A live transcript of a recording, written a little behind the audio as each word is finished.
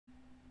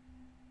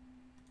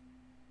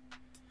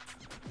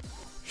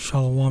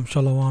Shalom,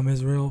 shalom,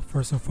 Israel.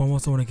 First and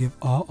foremost, I want to give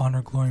all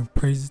honor, glory, and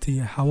praises to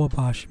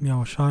YAHAWAH,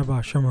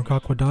 YAHAWASHI,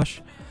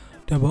 YAHAWADAH.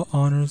 Double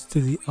honors to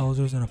the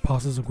elders and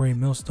apostles of Great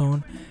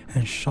Millstone,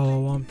 and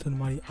shalom to the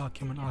mighty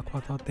Akim and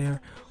Akwat out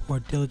there who are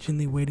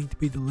diligently waiting to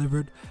be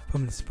delivered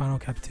from this final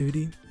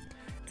captivity.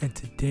 And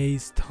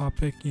today's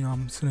topic,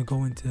 I'm just gonna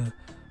go into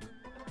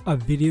a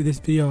video. This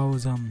video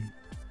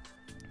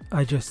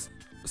I just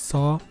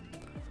saw,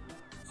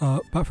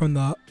 but from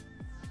the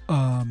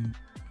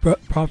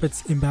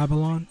prophets in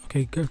Babylon.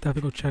 Okay,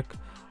 definitely go check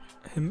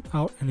him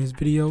out in his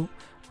video.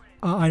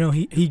 I know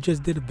he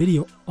just did a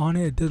video on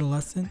it. Did a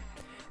lesson,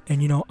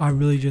 and I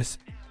really just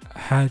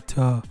had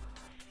to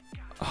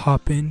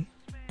hop in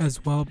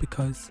as well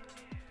because,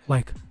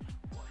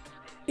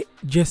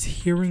 just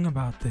hearing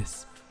about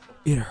this,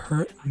 it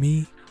hurt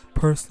me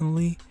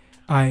personally.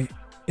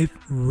 It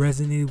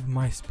resonated with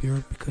my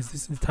spirit because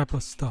this is the type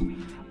of stuff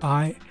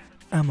I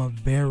am a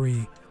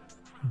very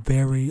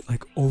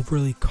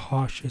overly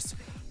cautious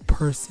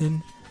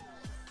person,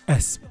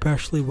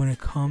 especially when it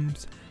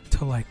comes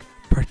to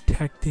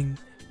protecting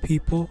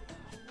people.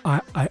 I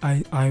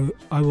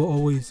will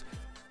always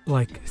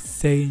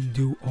say and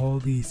do all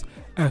these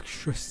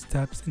extra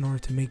steps in order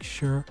to make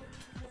sure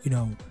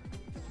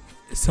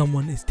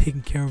someone is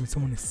taken care of and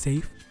someone is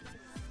safe.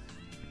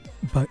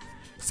 But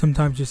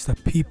sometimes just the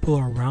people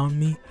around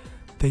me,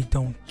 they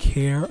don't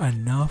care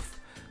enough,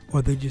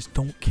 or they just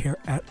don't care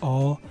at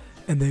all,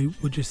 and they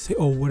will just say,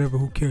 oh, whatever,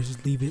 who cares,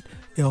 just leave it,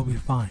 it'll be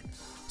fine.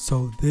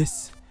 So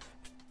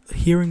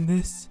hearing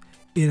this,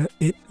 it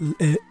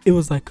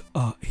was like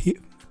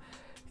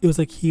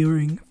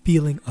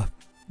feeling a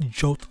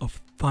jolt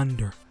of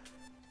thunder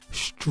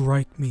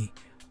strike me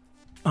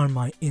on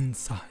my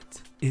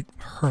insides. It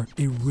hurt.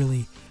 It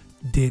really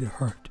did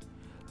hurt.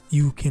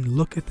 You can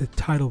look at the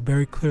title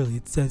very clearly.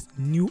 It says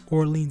New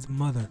Orleans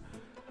mother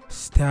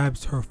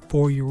stabs her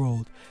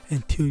 4-year-old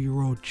and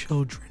 2-year-old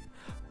children,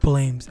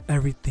 blames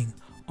everything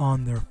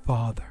on their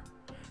father.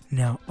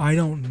 Now, I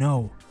don't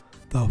know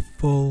the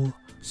full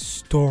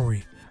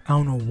story. I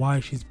don't know why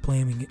she's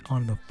blaming it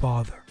on the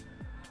father.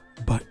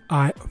 But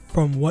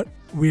from what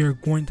we're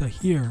going to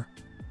hear,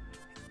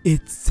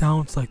 it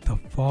sounds like the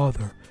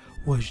father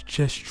was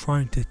just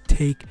trying to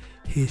take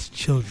his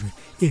children.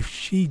 If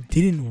she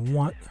didn't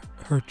want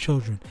her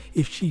children,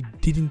 if she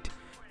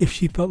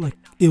felt like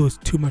it was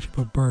too much of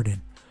a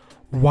burden,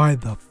 why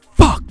the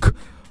fuck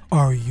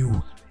are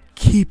you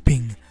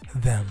keeping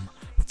them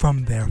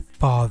from their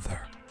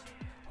father?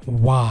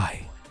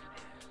 Why?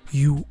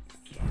 You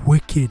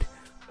wicked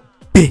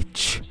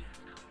bitch.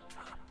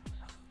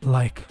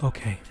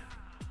 Okay.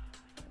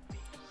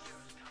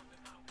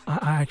 I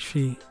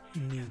actually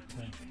need to.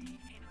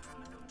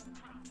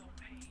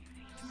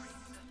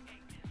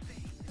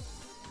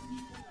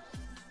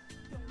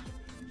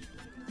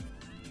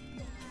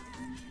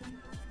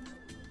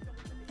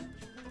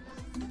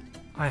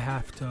 I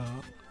have to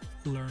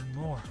learn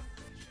more.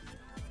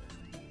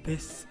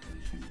 This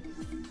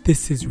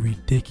is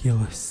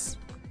ridiculous.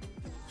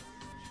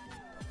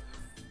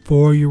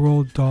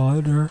 4-year-old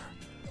daughter,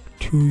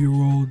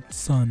 2-year-old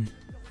son.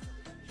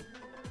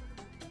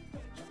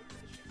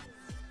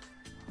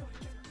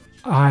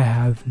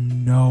 I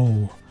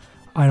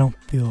don't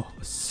feel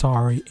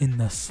sorry in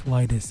the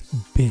slightest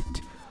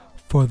bit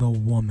for the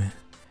woman.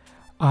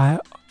 I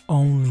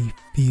only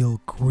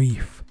feel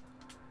grief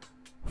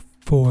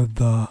for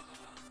the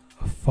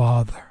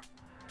father.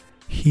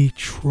 He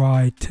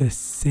tried to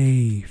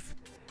save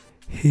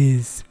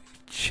his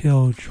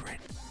children,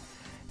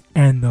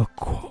 and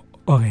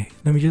okay,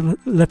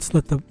 let's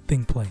let the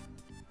thing play.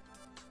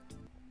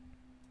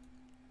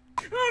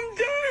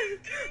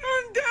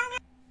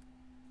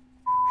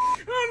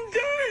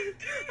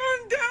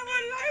 I'm done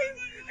with life,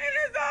 and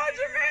it's all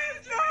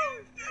Jermaine's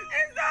fault.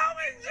 It's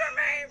always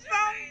Jermaine's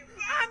fault.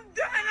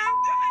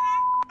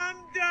 I'm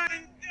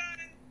done.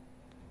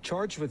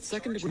 Charged with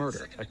second-degree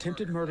murder,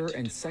 attempted murder,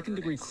 and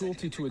second-degree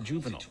cruelty to a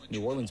juvenile,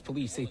 New Orleans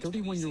police say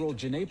 31-year-old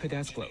Janae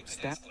Pedasclo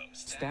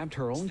stabbed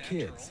her own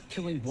kids,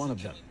 killing one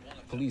of them.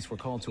 Police were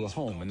called to a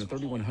home in the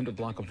 3100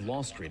 block of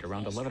Law Street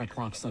around 11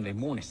 o'clock Sunday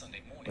morning.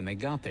 When they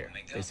got there,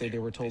 they say they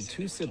were told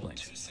 2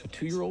 siblings, a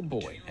 2-year-old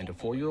boy and a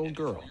 4-year-old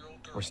girl,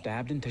 were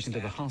stabbed and taken to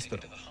the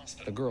hospital.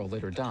 The girl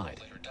later died.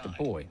 The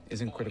boy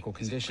is in critical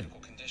condition.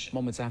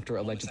 Moments after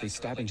allegedly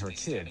stabbing her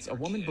kids, a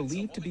woman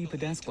believed to be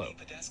Pedasclo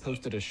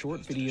posted a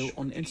short video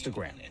on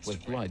Instagram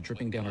with blood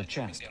dripping down her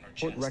chest.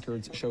 Court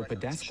records show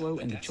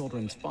Pedasclo and the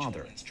children's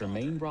father,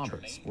 Jermaine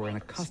Roberts, were in a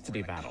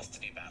custody battle.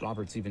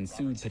 Roberts even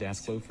sued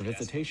Pedasclo for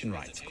visitation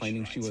rights,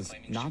 claiming she was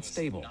not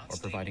stable or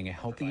providing a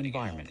healthy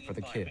environment for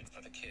the kids.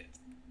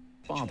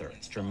 Father,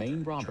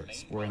 Jermaine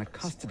Roberts, were in a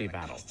custody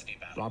battle.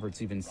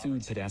 Roberts even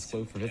sued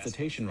Pedasclo for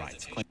visitation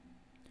rights.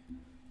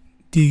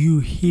 Do you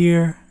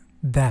hear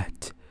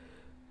that?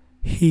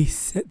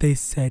 They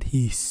said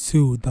he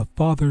sued. The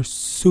father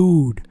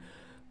sued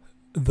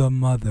the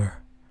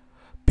mother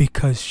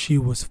because she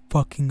was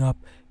fucking up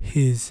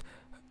his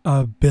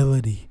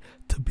ability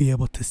to be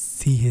able to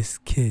see his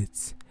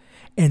kids.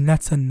 And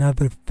that's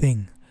another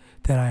thing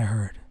that I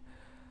heard.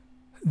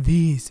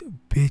 these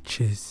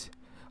bitches,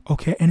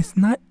 okay? And it's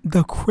not,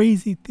 the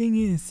crazy thing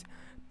is,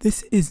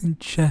 this isn't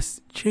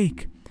just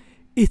Jake,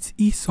 it's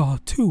Esau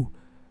too.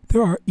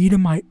 There are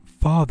Edomite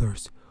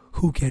fathers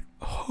who get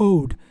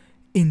hoed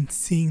in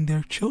seeing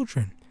their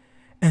children,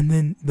 and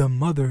then the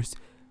mothers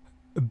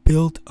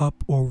build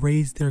up or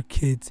raise their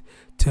kids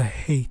to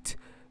hate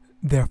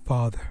their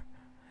father,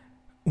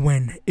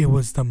 when it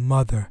was the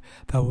mother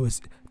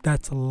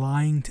that's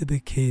lying to the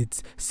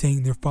kids,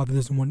 saying their father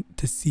doesn't want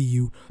to see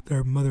you.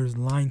 Their mother's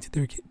lying to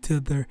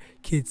their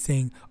kids,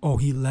 saying, "Oh,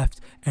 he left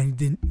and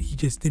he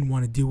just didn't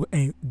want to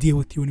deal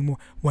with you anymore."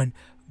 When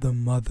the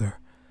mother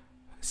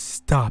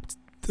stopped,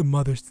 the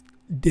mother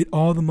did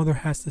all the mother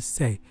has to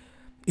say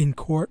in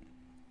court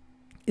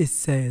is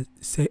say,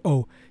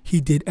 "Oh, he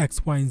did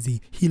X, Y, and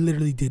Z. He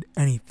literally did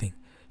anything.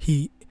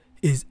 He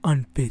is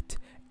unfit,"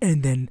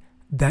 and then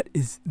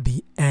that's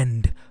the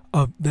end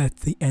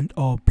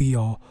all be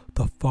all.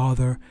 The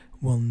father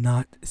will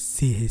not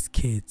see his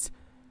kids.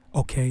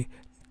 Okay,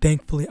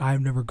 thankfully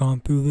I've never gone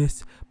through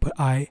this, but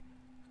I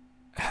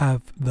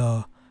have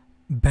the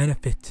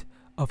benefit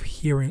of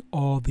hearing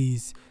all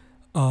these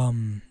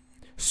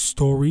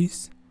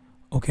stories,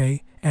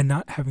 okay, and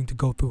not having to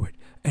go through it.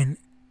 And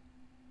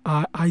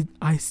I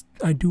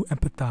do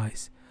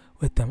empathize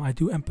with them. I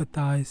do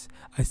empathize.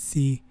 I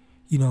see,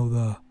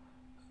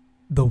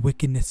 the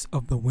wickedness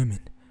of the women.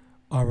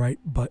 All right,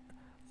 but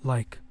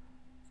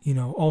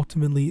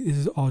ultimately this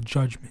is all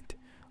judgment.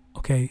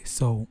 Okay,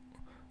 so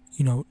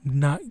I'm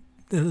not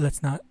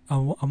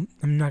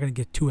gonna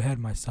get too ahead of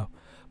myself,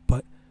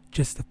 but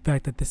just the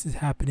fact that this is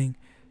happening,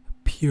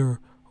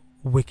 pure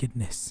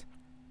wickedness.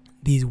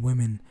 These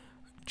women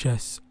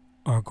just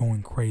are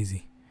going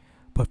crazy.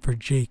 But for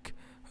Jake,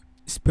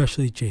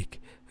 especially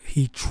Jake,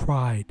 he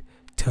tried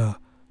to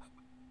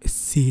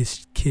see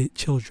his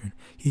children.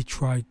 He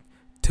tried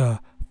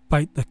to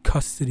fight the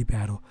custody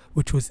battle,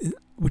 which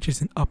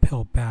is an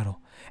uphill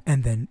battle,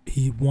 and then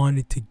he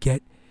wanted to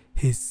get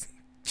his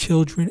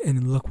children,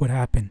 and look what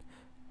happened.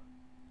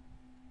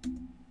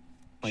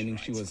 Claiming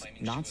she was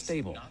not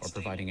stable or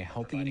providing a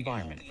healthy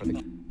environment for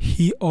the.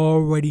 He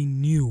already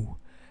knew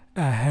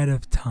ahead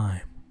of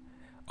time.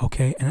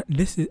 Okay, and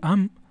this is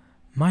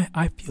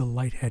I feel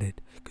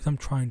lightheaded because I'm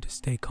trying to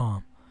stay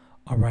calm.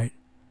 All right,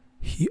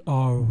 he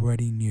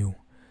already knew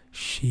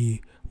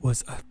she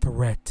was a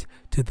threat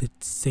to the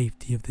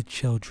safety of the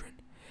children.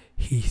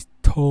 He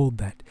told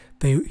that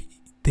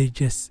they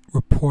just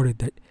reported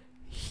that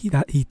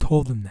he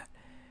told them that.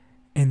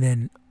 And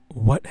then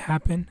what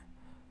happened?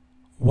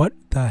 What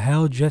the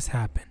hell just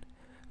happened?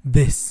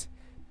 This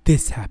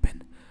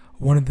happened.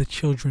 One of the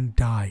children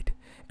died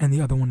and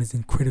the other one is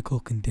in critical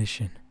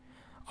condition.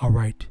 All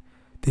right,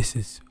 this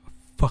is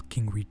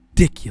fucking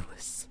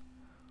ridiculous.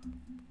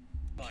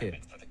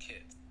 Kids.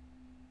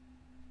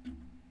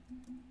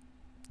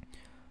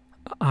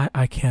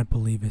 I can't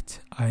believe it.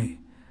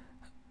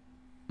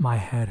 My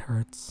head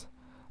hurts.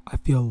 I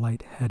feel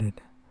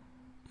lightheaded.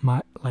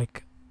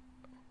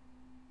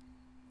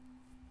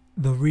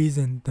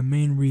 The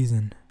main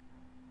reason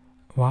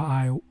why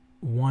I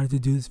wanted to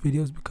do this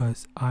video is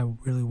because I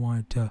really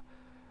wanted to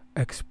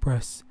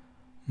express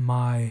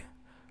my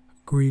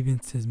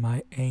grievances,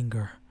 my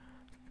anger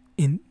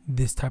in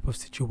this type of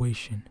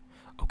situation.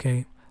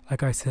 Okay?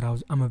 Like I said,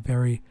 I'm a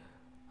very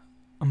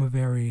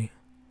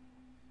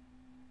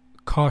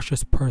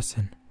cautious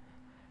person,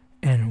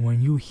 and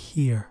when you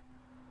hear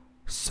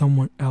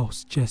someone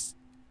else just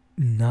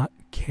not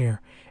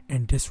care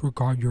and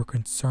disregard your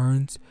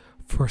concerns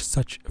for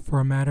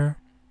a matter,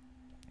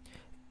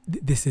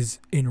 this is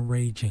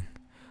enraging.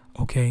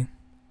 Okay,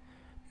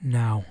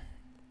 now,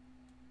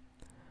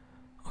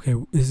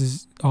 this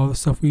is all the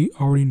stuff we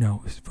already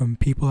know. It's from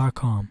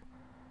people.com.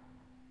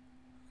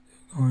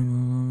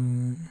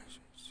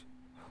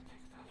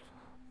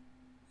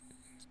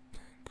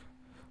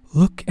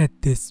 Look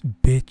at this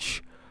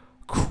bitch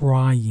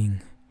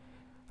crying.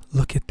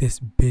 Look at this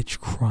bitch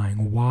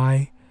crying.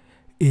 Why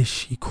is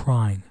she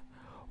crying?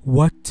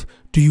 What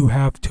do you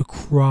have to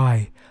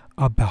cry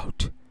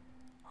about?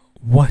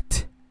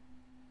 What?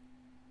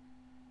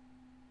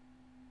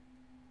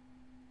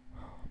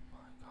 Oh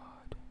my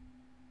God.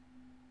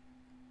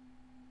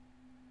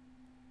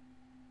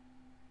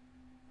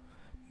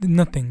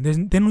 Nothing.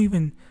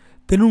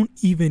 They don't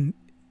even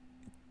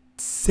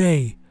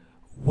say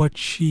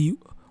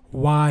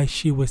why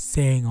she was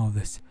saying all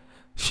this.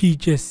 She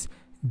just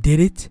did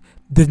it.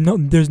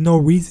 There's no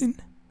reason.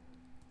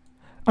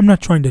 I'm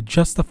not trying to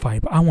justify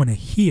it, but I want to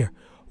hear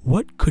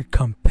what could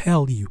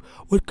compel you,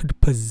 what could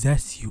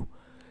possess you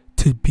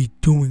to be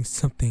doing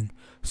something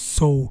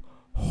so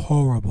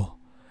horrible.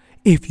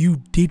 If you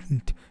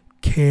didn't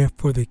care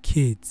for the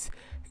kids,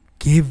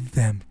 give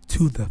them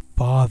to the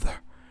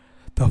father.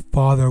 The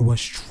father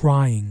was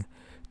trying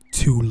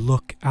to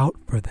look out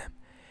for them,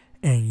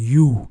 and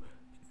you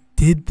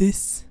did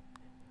this?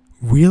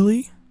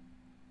 Really?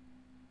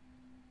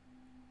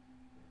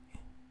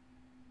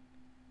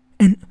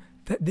 And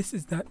this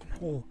is that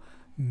whole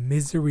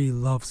misery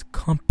loves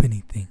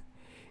company thing.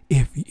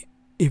 If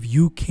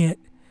you can't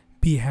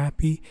be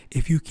happy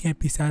if you can't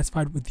be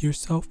satisfied with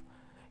yourself.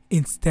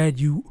 Instead,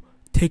 you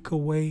take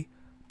away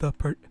the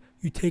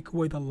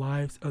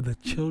lives of the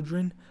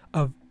children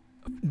of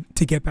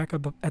to get back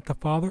at the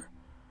father.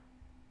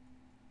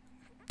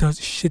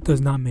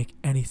 Does not make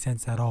any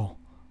sense at all.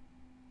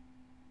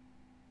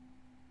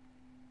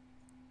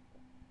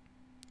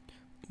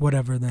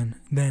 Whatever then.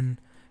 Then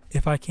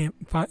if I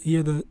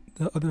hear the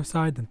other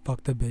side, then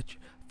fuck the bitch.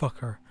 Fuck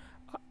her.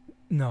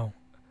 No.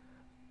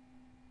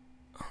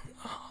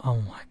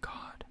 Oh my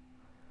God.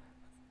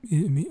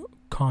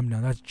 Calm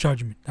down. That's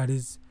judgment. That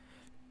is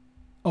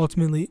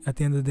ultimately, at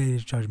the end of the day, it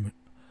is judgment.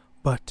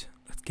 But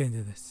let's get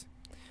into this.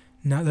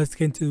 Now let's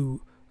get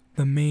into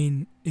the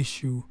main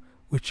issue,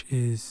 which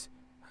is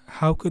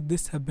how could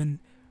this have been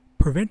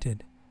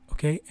prevented?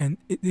 Okay, and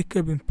it could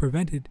have been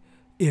prevented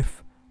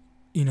if,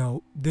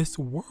 this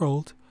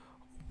world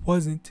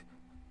wasn't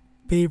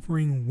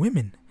favoring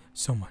women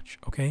so much.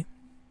 Okay.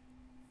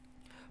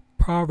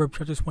 Proverbs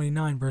chapter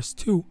 29 verse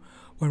 2: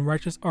 when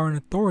righteous are in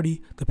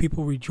authority, the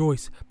people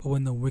rejoice, but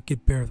when the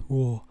wicked beareth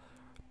rule,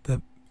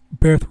 the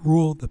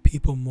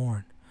people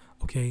mourn.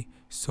 Okay,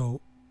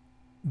 so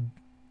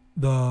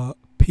the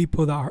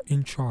people that are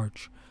in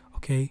charge,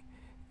 okay,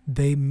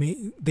 they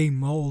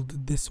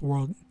mold this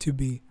world to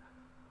be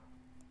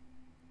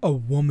a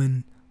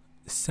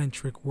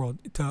woman-centric world,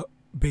 to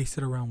base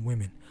it around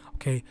women.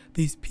 Okay,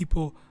 these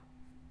people,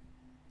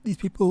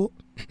 it's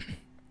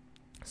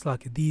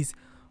like these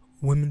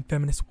women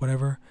feminists,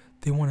 whatever,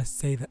 they want to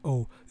say that,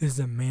 oh, this is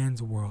a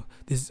man's world.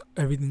 This is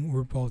everything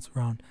revolves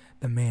around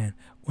the man,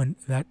 when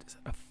that's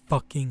a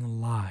fucking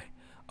lie.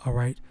 All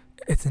right,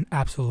 it's an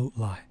absolute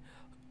lie.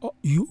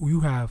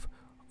 You have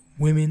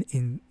women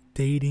in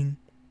dating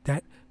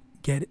that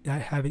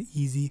have it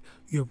easy.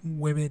 You have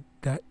women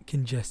that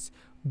can just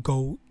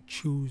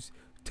choose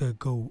to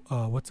go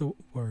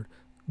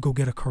go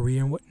get a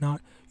career and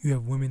whatnot. You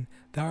have women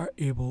that are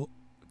able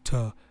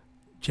to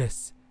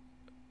just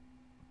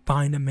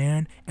find a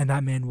man, and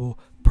that man will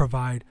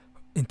provide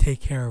and take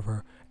care of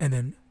her. And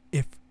then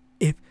if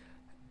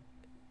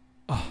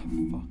oh fuck,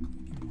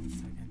 give me 1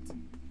 second.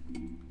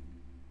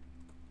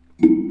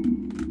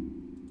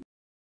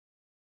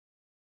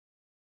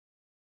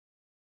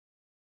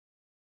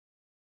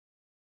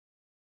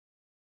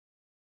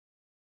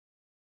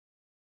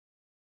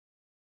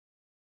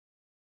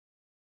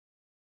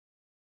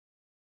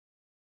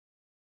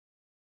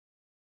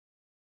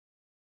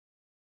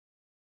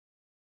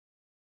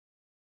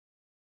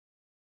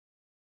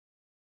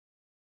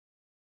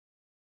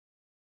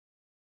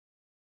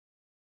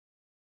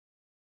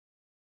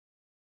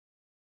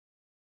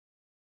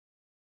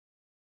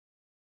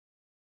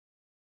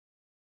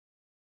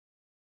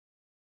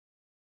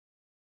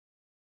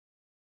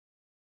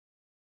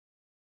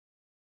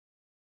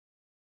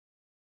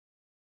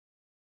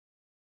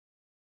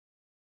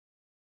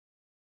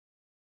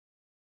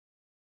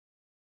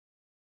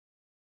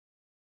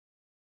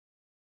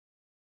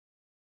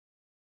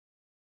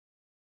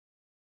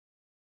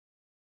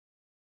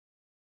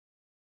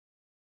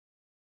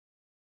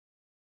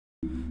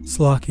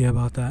 Slocky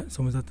about that.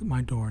 Someone's at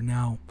my door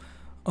now.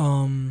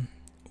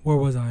 Where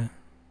was I?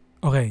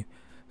 Okay.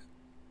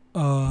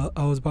 I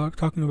was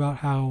talking about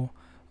how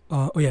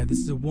this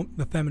is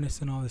the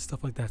feminists and all this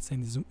stuff like that,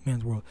 saying this is a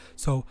man's world.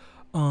 So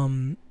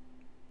when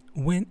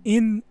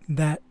in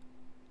that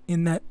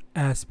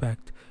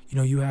aspect,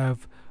 you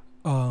have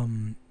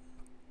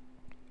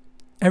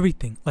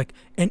everything, like,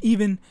 and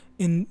even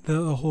in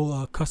the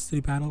whole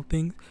custody battle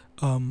thing,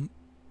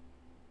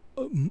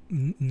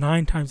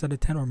 9 times out of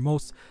 10, or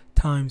most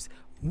times,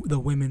 the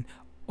women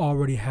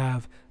already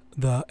have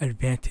the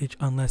advantage,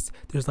 unless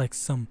there's like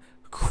some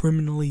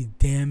criminally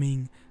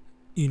damning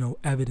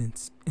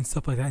evidence and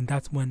stuff like that. And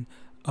that's when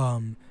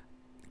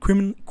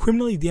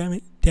criminally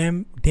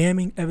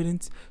damning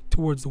evidence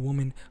towards the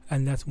woman,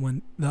 and that's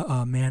when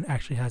the man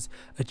actually has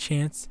a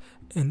chance.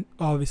 And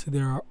obviously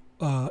there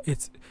are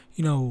it's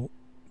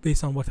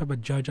based on what type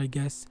of judge, I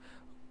guess,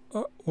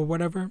 or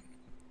whatever.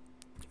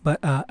 But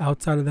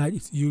outside of that,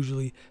 it's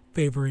usually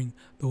favoring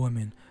the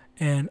women.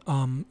 And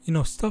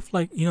stuff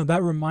like,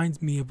 that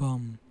reminds me of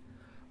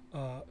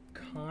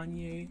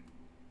Kanye.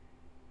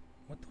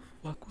 What the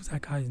fuck was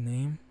that guy's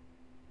name?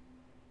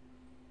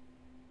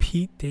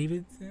 Pete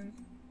Davidson?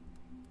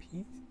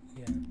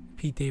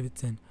 Pete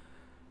Davidson.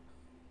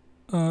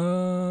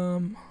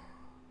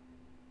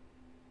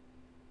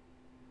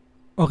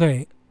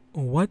 Okay,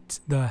 what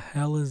the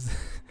hell is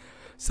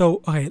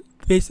so, okay,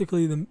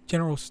 basically the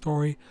general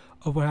story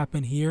of what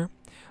happened here.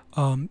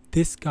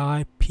 This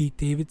guy, Pete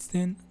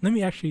Davidson, let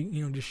me actually,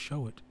 just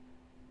show it.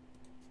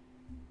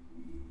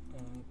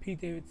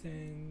 Pete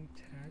Davidson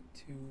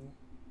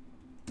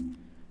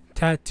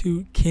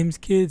tattoo Kim's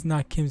kids,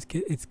 not Kim's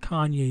kids, it's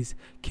Kanye's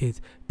kids.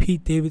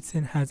 Pete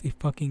Davidson has a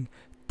fucking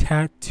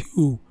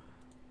tattoo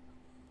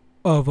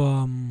of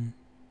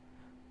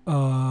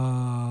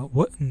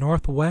what,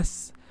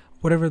 Northwest,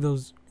 whatever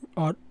those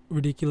odd,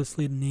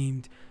 ridiculously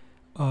named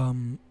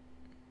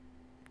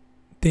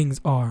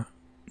names are.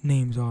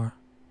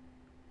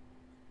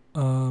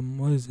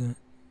 What is it?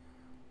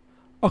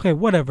 okay,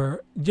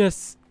 whatever.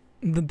 Just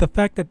the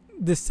fact that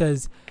this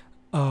says,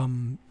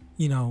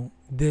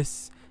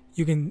 this,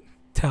 you can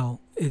tell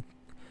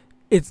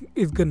it's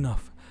good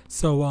enough.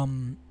 So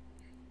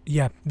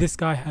yeah, this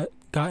guy had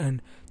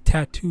gotten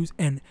tattoos,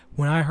 and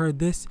when I heard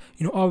this,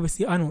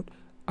 obviously I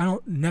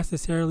don't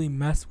necessarily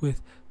mess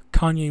with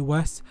Kanye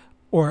West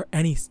or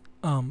any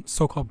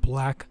so-called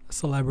black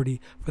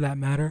celebrity for that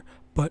matter,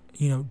 but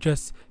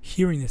just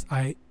hearing this,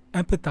 I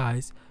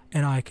empathize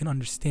and I can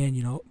understand.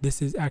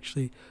 This is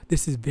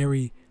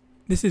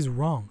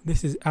wrong.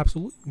 This is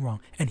absolutely wrong,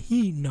 and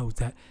he knows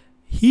that.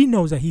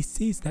 He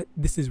sees that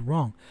this is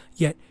wrong.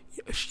 Yet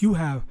you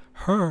have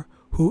her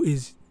who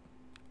is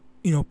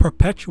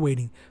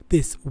perpetuating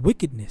this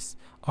wickedness.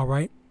 All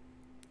right.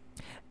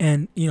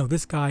 And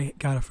this guy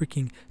got a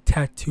freaking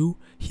tattoo.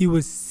 He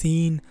was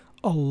seen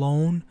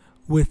alone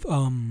with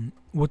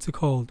what's it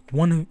called,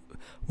 one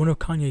of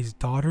Kanye's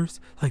daughters.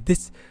 Like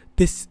this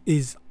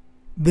is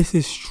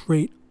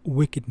straight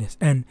wickedness.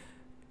 And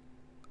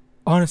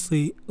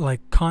honestly,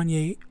 like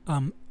Kanye,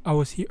 I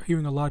was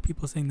hearing a lot of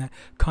people saying that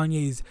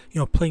Kanye is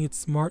playing it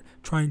smart,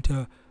 trying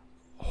to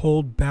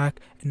hold back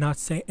and not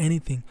say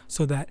anything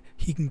so that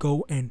he can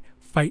go and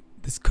fight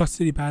this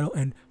custody battle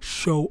and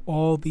show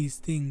all these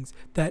things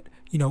that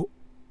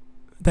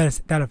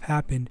that have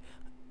happened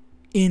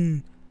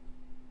in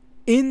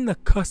the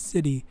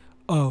custody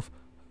of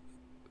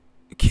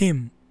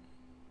Kim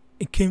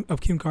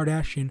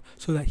Kardashian,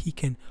 so that he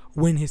can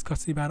win his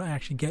custody battle and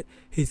actually get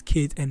his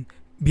kids and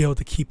be able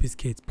to keep his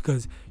kids,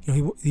 because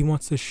he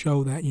wants to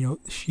show that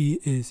she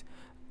is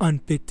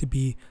unfit to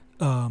be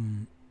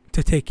to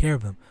take care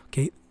of them.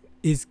 Okay,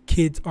 his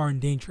kids are in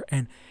danger,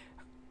 and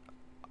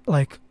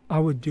like I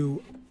would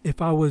do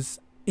if I was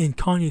in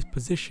Kanye's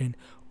position,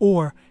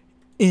 or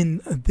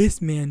in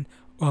this man,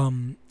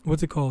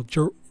 what's it called,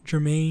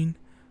 Jerome,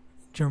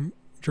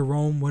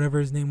 whatever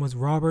his name was,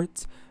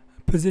 Robert's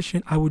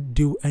position. I would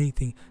do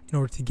anything in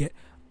order to get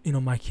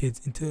my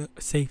kids into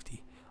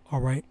safety.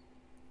 All right.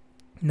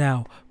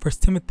 Now, 1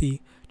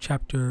 Timothy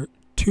chapter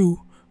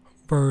 2,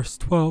 verse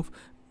 12,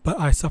 but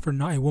I suffer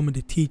not a woman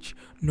to teach,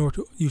 nor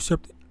to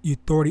usurp the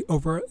authority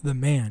over the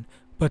man,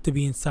 but to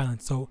be in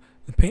silence. So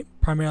the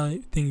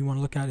primary thing you want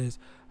to look at is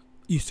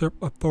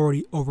usurp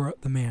authority over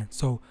the man.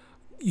 So,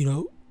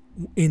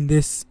 in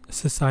this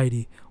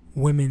society,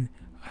 women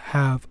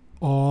have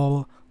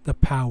all the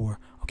power.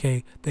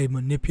 Okay, they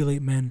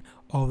manipulate men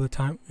all the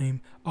time.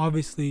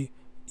 Obviously,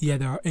 yeah,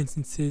 there are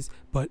instances,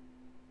 but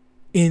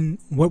in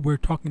what we're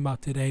talking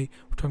about today,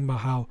 we're talking about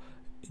how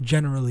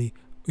generally,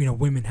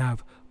 women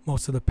have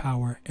most of the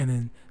power, and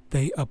then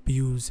they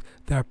abuse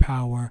their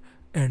power,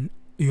 and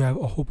you have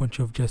a whole bunch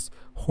of just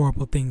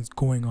horrible things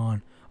going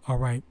on. All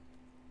right.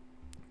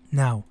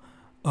 Now,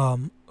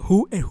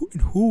 who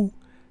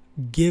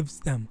gives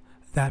them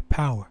that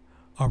power?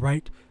 All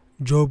right.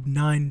 Job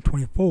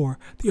 9:24,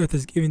 the earth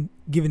is given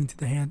into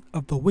the hand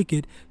of the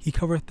wicked. He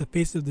covereth the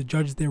face of the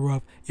judges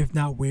thereof. If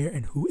not, where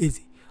and who is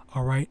he?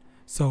 All right.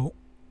 So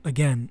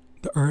again,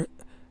 the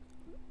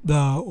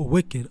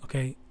wicked.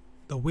 Okay,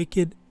 the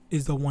wicked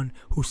is the one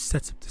who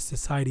sets up the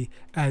society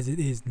as it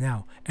is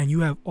now. And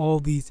you have all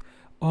these.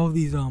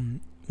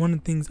 One of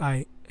the things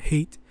I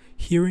hate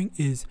hearing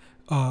is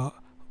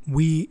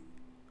we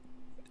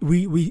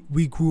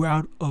grew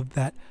out of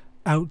that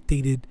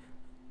outdated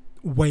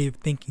way of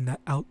thinking, that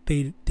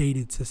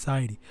outdated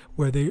society,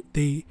 where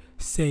they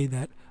say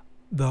that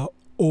the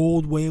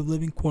old way of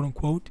living, quote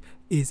unquote,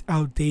 is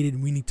outdated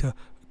and we need to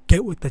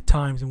get with the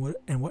times and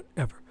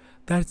whatever.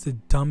 That's the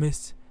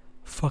dumbest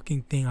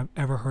fucking thing I've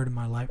ever heard in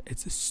my life.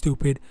 It's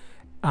stupid.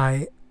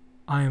 I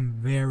am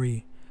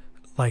very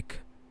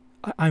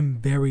I'm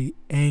very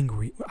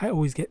angry. I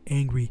always get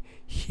angry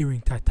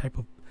hearing that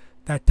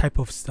type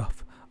of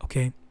stuff.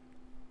 Okay,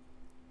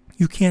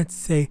 you can't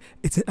say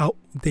it's an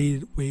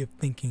outdated way of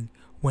thinking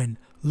when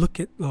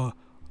look at the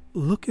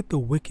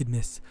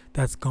wickedness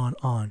that's going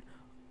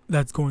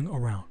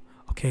around.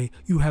 Okay,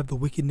 you have the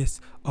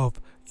wickedness of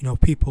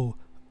people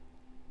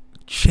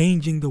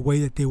changing the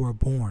way that they were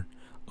born.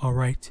 All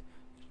right,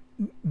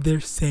 they're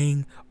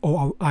saying,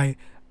 "Oh, I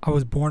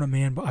was born a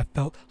man, but I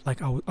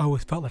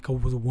always felt like I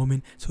was a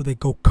woman," so they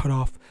go cut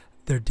off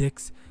their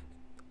dicks.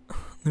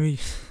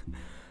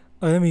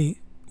 Let me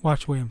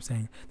watch the way I'm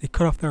saying. They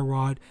cut off their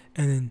rod,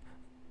 and then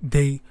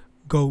they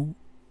go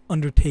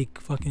undertake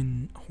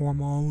fucking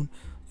hormone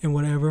and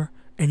whatever.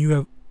 And you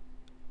have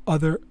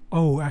other.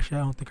 Oh, actually,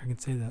 I don't think I can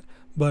say that.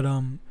 But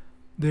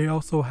they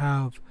also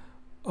have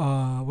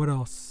what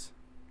else?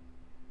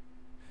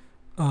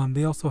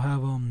 They also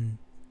have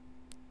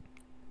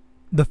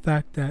the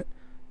fact that.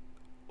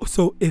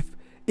 So if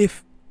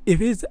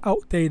it's an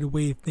outdated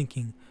way of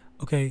thinking,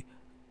 okay,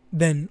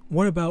 then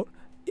what about,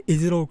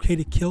 is it okay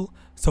to kill?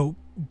 So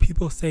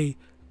people say,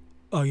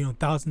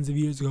 thousands of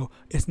years ago,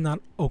 it's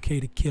not okay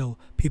to kill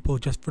people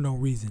just for no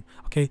reason.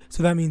 Okay,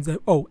 so that means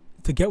that,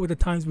 to get with the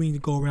times, we need to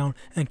go around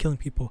and killing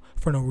people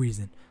for no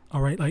reason.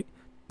 All right, like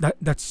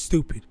that's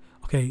stupid.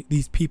 Okay,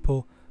 these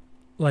people,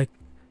 like,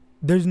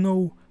 there's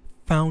no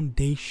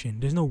foundation.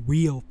 There's no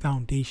real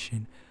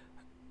foundation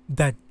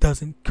that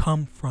doesn't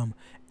come from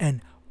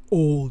an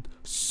old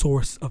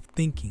source of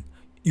thinking.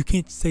 You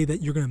can't say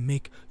that you're going to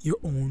make your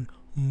own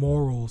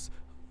morals.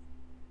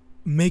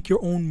 Make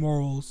your own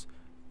morals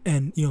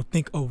and,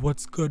 think of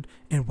what's good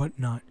and what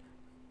not.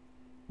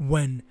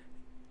 When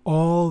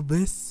all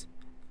this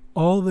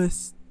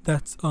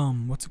that's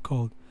what's it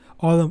called?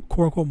 All the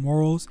quote unquote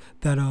morals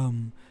that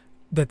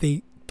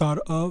they thought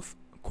of,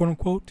 quote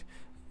unquote,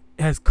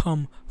 has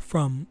come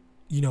from,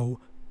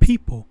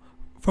 people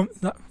from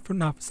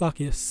not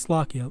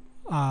Slakia,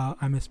 I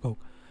misspoke.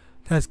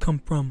 That has come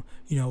from,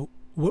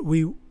 what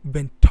we've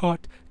been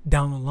taught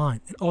down the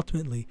line, and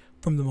ultimately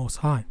from the Most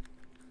High.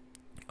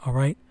 All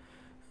right,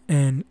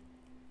 and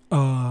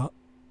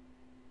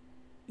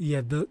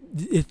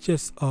it's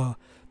just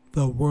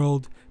the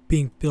world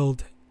being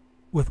filled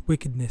with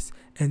wickedness,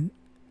 and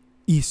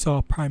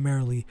Esau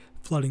primarily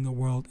flooding the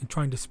world and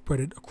trying to spread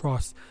it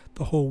across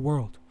the whole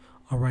world.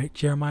 All right,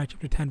 Jeremiah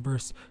chapter 10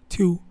 verse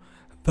 2,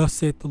 thus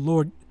saith the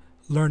Lord,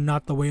 learn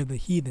not the way of the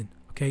heathen.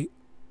 Okay,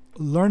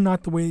 learn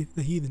not the way of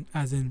the heathen,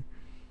 as in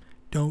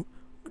don't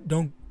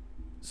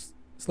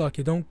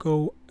Slakia, don't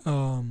go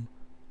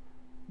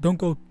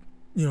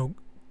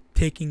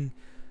taking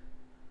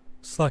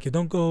Slakia,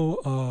 don't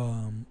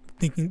go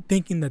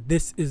thinking that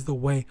this is the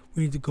way.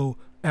 We need to go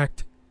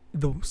act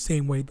the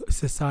same way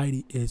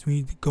society is. We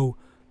need to go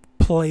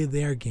play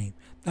their game.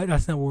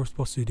 That's not what we're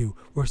supposed to do.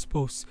 We're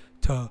supposed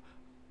to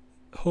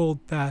hold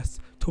fast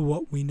to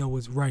what we know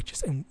is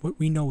righteous, and what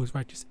we know is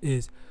righteous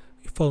is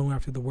following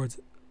after the words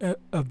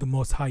of the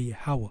Most High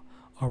Yahweh.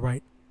 All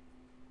right,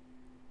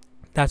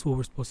 that's what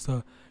we're supposed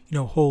to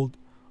hold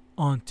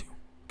on to.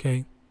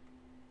 Okay,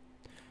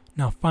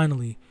 now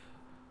finally,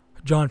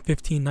 John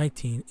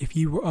 15:19, if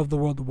ye were of the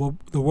world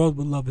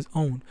would love his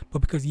own,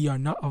 but because ye are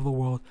not of the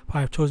world,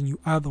 I have chosen you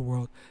out of the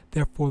world,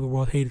 therefore the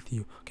world hateth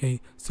you. Okay,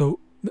 so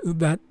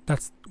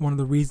that's one of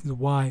the reasons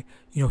why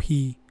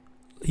he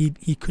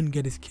couldn't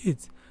get his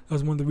kids. That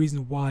was one of the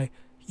reasons why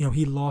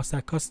he lost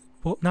that custody.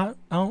 Well, I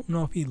don't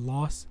know if he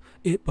lost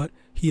it, but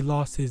he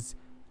lost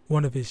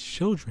one of his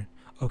children.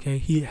 Okay,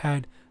 he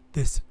had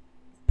this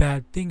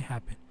bad thing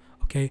happen.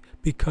 Okay,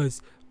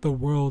 because the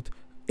world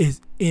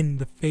is in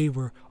the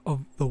favor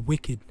of the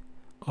wicked.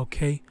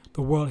 Okay,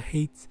 the world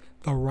hates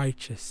the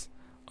righteous.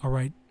 All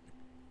right,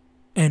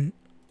 and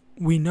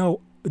we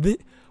know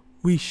that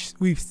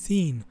we've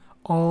seen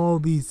all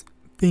these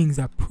things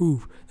that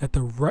prove that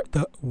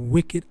the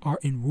wicked are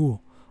in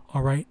rule.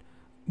 All right,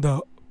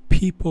 the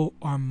people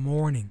are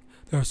mourning.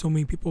 There are so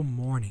many people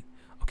mourning.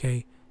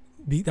 Okay,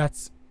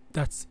 that's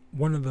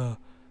one of the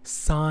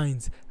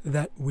signs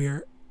that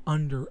we're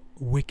under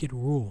wicked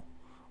rule.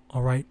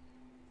 All right.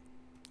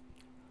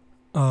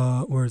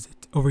 Where is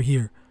it? Over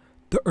here.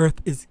 The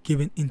earth is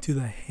given into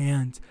the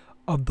hands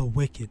of the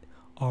wicked.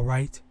 All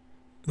right,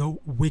 the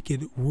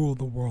wicked rule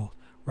the world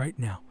right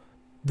now.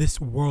 This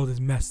world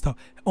is messed up.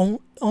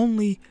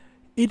 Only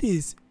it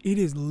is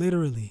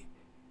literally.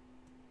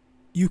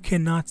 You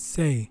cannot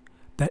say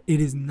that it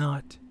is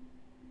not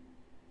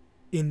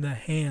in the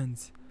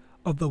hands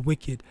of the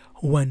wicked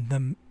when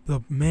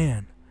the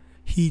man,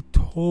 he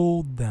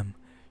told them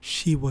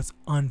she was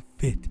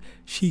unfit.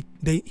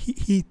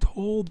 He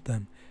told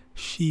them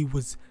she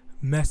was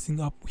messing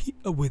up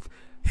with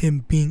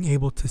him being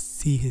able to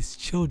see his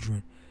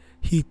children.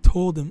 He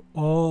told them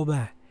all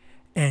that,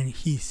 and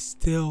he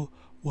still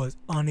was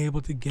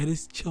unable to get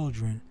his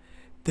children.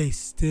 They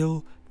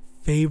still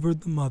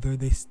favored the mother.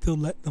 They still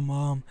let the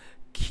mom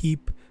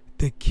keep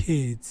the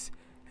kids,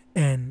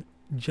 and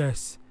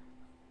just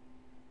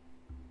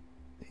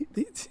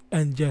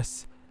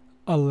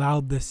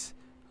allowed this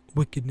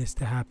wickedness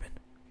to happen.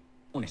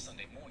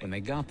 When they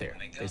got there,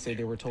 they say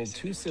they were told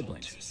two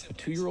siblings, a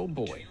 2-year-old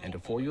boy and a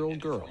 4-year-old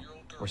girl,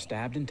 were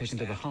stabbed and taken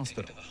to the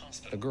hospital.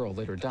 The girl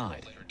later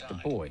died. The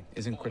boy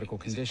is in critical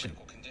condition.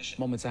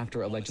 Moments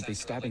after allegedly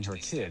stabbing her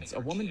kids, a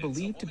woman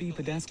believed to be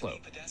Pedesclo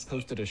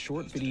posted a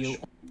short video.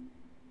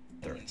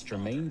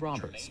 Jermaine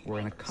Roberts were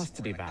in a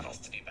custody battle.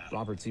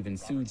 Roberts even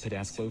sued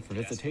Pedesclo for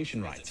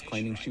visitation rights,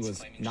 claiming she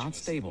was not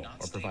stable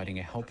or providing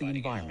a healthy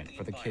environment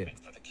for the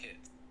kids.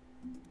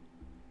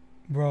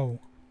 Bro,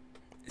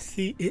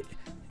 see,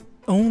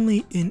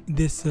 only in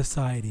this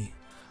society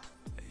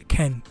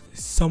can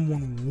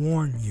someone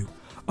warn you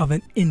of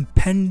an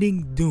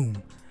impending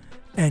doom,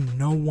 and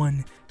no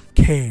one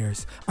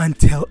cares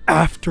until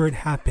after it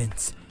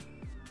happens.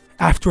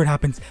 After it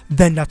happens,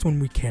 then that's when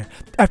we care.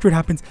 After it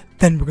happens,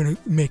 then we're gonna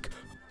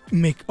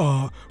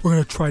we're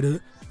gonna try to.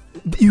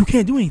 You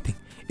can't do anything.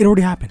 It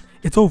already happened.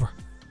 It's over.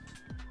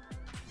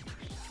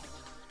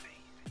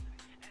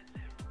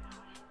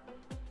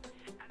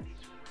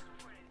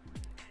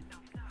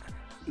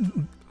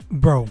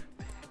 Bro,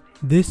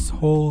 this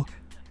whole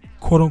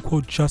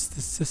quote-unquote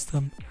justice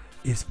system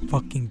is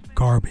fucking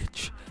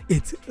garbage.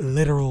 It's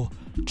literal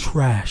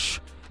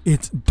trash.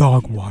 It's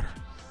dog water.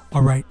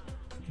 All right,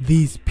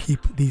 these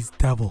people, these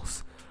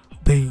devils,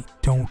 they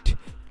don't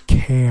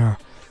care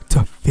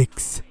to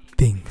fix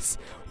things.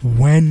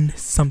 When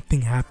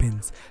something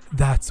happens,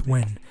 that's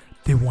when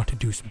they want to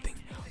do something.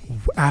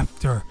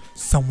 After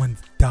someone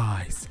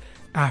dies,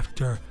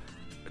 after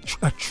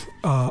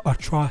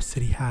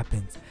atrocity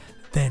happens,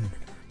 then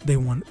they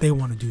want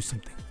to do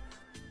something.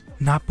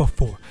 Not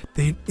before.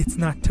 It's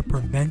not to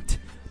prevent.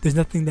 There's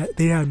nothing that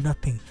they have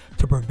nothing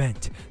to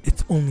prevent.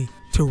 It's only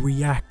to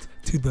react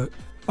to the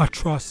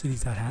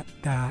atrocities that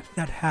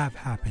have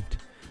happened.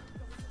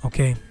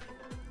 Okay.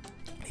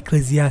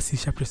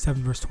 Ecclesiastes chapter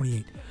 7 verse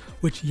 28.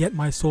 Which yet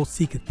my soul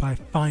seeketh, but I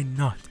find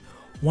not.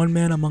 One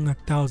man among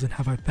 1,000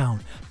 have I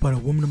found, but a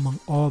woman among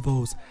all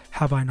those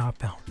have I not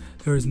found.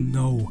 There is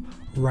no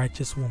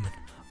righteous woman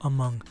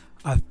among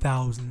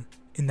 1,000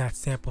 in that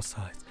sample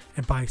size.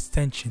 And by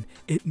extension,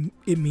 it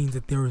means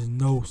that there is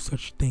no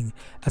such thing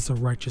as a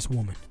righteous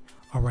woman.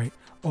 Alright?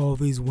 All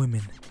these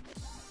women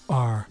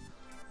are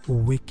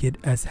wicked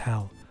as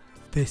hell.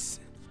 This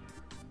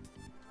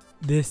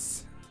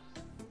is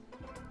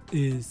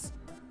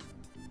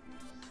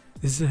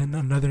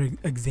another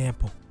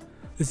example.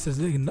 This is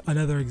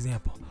another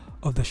example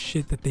of the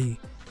shit that they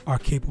are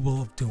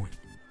capable of doing.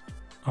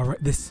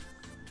 Alright, this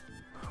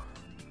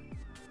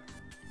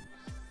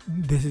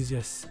is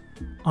just,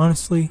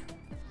 honestly,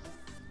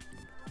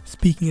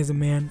 speaking as a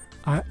man,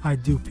 I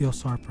do feel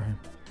sorry for him.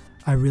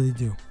 I really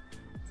do.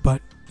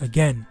 But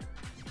again,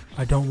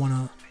 I don't want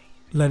to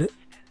let it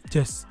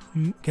just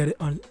get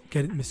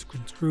it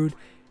misconstrued.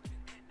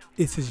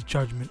 It's his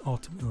judgment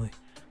ultimately.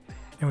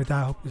 And with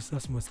that, I hope this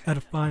lesson was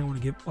edifying. I want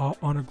to give all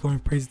honor, glory,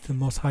 and praise to the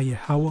Most High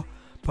YAHAWAH,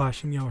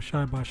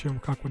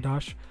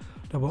 YAHAWASHI,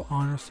 double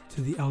honors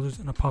to the elders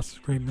and apostles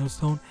of Great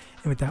Millstone.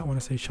 And with that, I want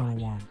to say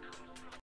Shalom.